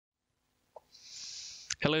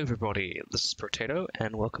Hello everybody, this is Potato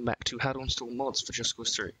and welcome back to how to install mods for Just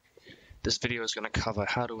Cause 3. This video is going to cover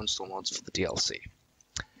how to install mods for the DLC.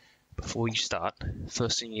 Before you start,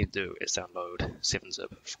 first thing you do is download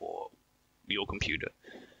 7-zip for your computer.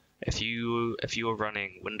 If you are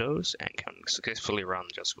running Windows and can successfully run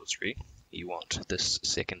Just Cause 3, you want this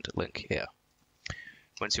second link here.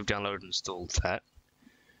 Once you've downloaded and installed that,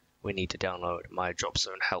 we need to download my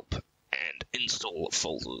dropzone help and install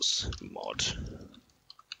folders mod.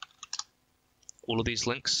 All of these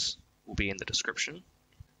links will be in the description.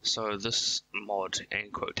 So this mod, in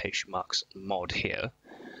quotation marks, mod here,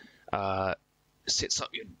 sets up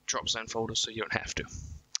your dropzone folder so you don't have to.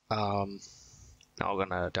 Now I'm going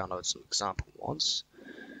to download some example mods.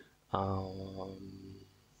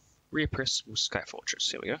 Repressible Sky Fortress,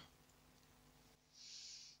 here we go.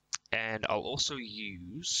 And I will also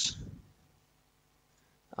use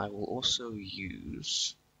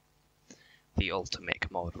the Ultimate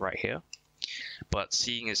mod right here. But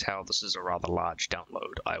seeing as how this is a rather large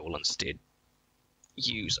download, I will instead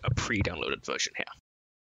use a pre-downloaded version here.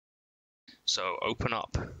 So open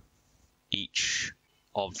up each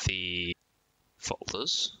of the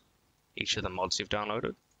folders, each of the mods you've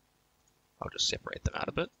downloaded. I'll just separate them out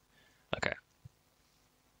a bit. Okay.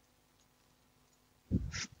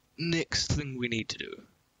 Next thing we need to do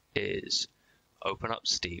is open up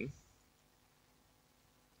Steam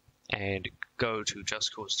and go to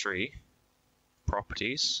Just Cause 3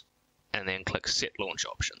 Properties and then click Set Launch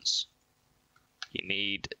Options.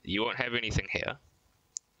 You won't have anything here.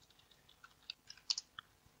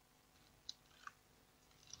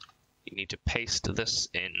 You need to paste this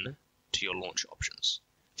in to your launch options.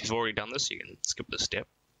 If you've already done this, you can skip this step.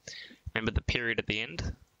 Remember the period at the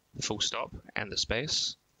end, the full stop, and the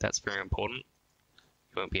space. That's very important.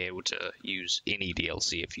 You won't be able to use any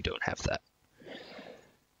DLC if you don't have that.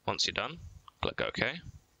 Once you're done, click OK.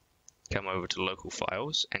 Come over to Local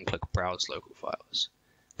Files and click Browse Local Files.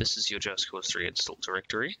 This is your Just Cause 3 install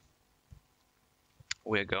directory.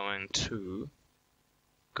 We're going to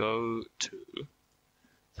go to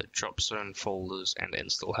the dropzone folders and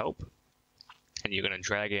install help, and you're going to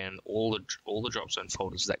drag in all the dropzone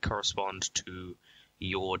folders that correspond to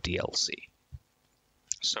your DLC.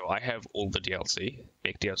 So I have all the DLC,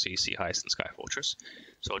 Mech DLC, Sea Heist, and Sky Fortress,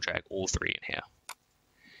 so I'll drag all three in here.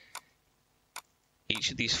 Each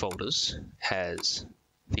of these folders has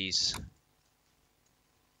these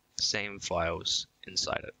same files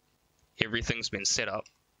inside it. Everything's been set up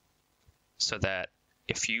so that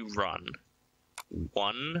if you run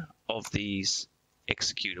one of these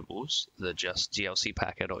executables, the just DLC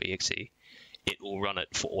packet or exe, it will run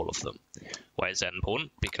it for all of them. Why is that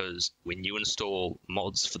important? Because when you install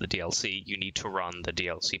mods for the DLC, you need to run the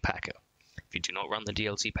DLC packer. If you do not run the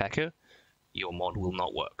DLC packer, your mod will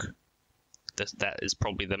not work. That is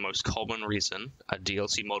probably the most common reason a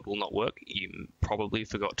DLC mod will not work. You probably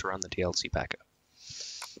forgot to run the DLC packer.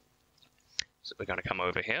 So we're going to come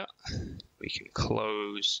over here. We can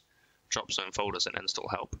close dropzone folders and install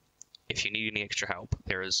help. If you need any extra help,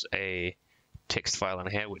 there is a text file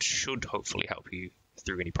in here which should hopefully help you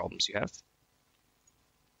through any problems you have.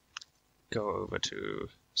 Go over to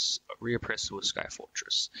Repressible Sky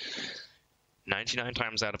Fortress. 99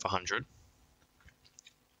 times out of 100,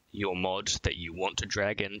 your mod that you want to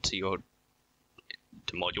drag into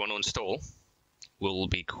the mod you want to install will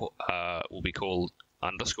be called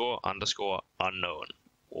 __unknown,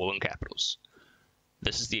 all in capitals.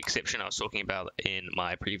 This is the exception I was talking about in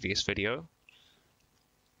my previous video.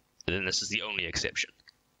 And then this is the only exception.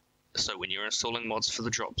 So when you're installing mods for the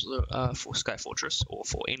drops for Sky Fortress or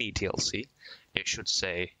for any DLC, it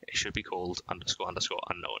should be called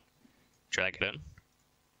 __unknown. Drag it in.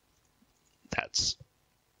 That's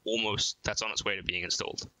on its way to being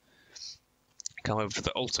installed. Come over to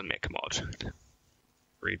the Ultimate mod.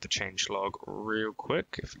 Read the changelog real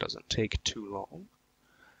quick if it doesn't take too long.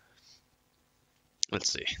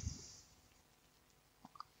 Let's see.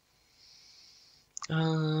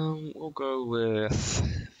 We'll go with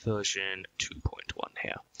version 2.1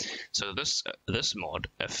 here. So this mod,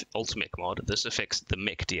 Ultimate mod, this affects the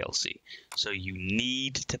Mech DLC. So you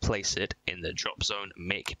need to place it in the dropzone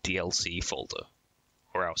Mech DLC folder,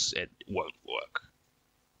 or else it won't work.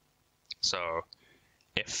 So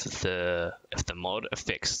if the mod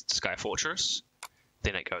affects Sky Fortress,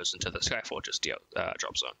 then it goes into the Sky Fortress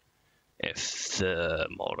dropzone. If the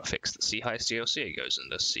mod affects the Sea Heist DLC, it goes in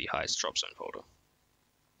the Sea Heist dropzone folder.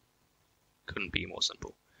 Couldn't be more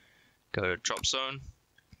simple. Go to dropzone.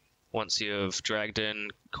 Once you've dragged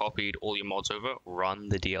in, copied all your mods over, run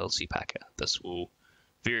the DLC packer. This will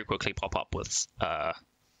very quickly pop up with a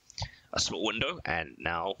small window, and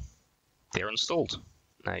now they're installed.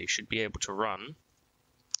 Now you should be able to run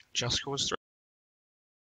Just Cause 3.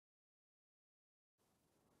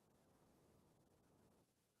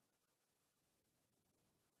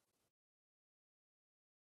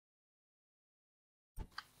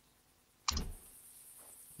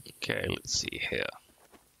 Okay, let's see here.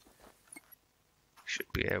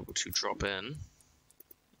 Should be able to drop in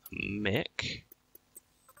a mech.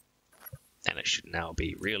 And it should now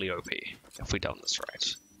be really OP if we've done this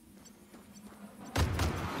right.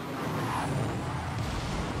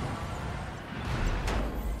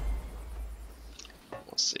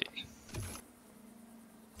 Let's see.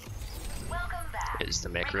 Is the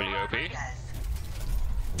mech really OP?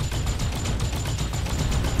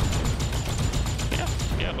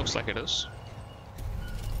 Yeah, it looks like it is.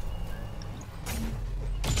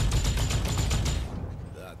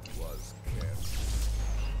 That was careful.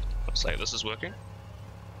 Looks like this is working.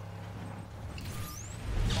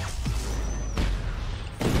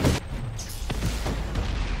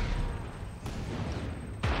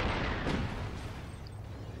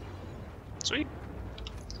 Sweet.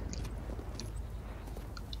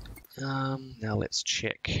 Now let's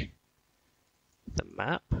check the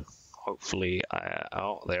map. Hopefully,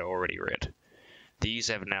 oh, they're already red. These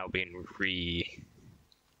have now been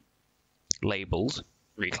relabeled,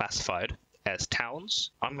 reclassified as towns.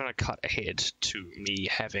 I'm going to cut ahead to me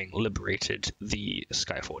having liberated the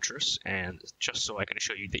Sky Fortress, and just so I can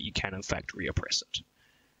show you that you can in fact reoppress it.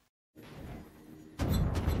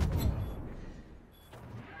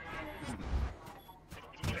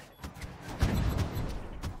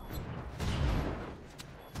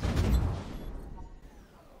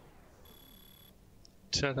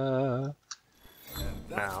 Ta-da!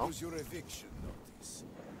 Now, your eviction notice.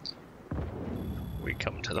 we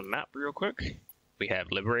come to the map real quick. We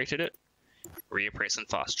have liberated it, reoppress and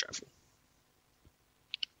fast travel.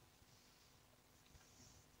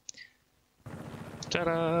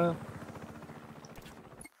 Ta-da!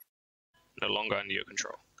 No longer under your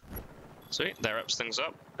control. Sweet, that wraps things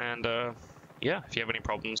up, and yeah, if you have any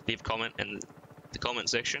problems, leave a comment in the comment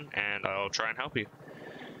section, and I'll try and help you.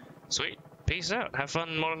 Sweet. Peace out. Have fun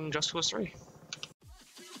modding Just Cause 3.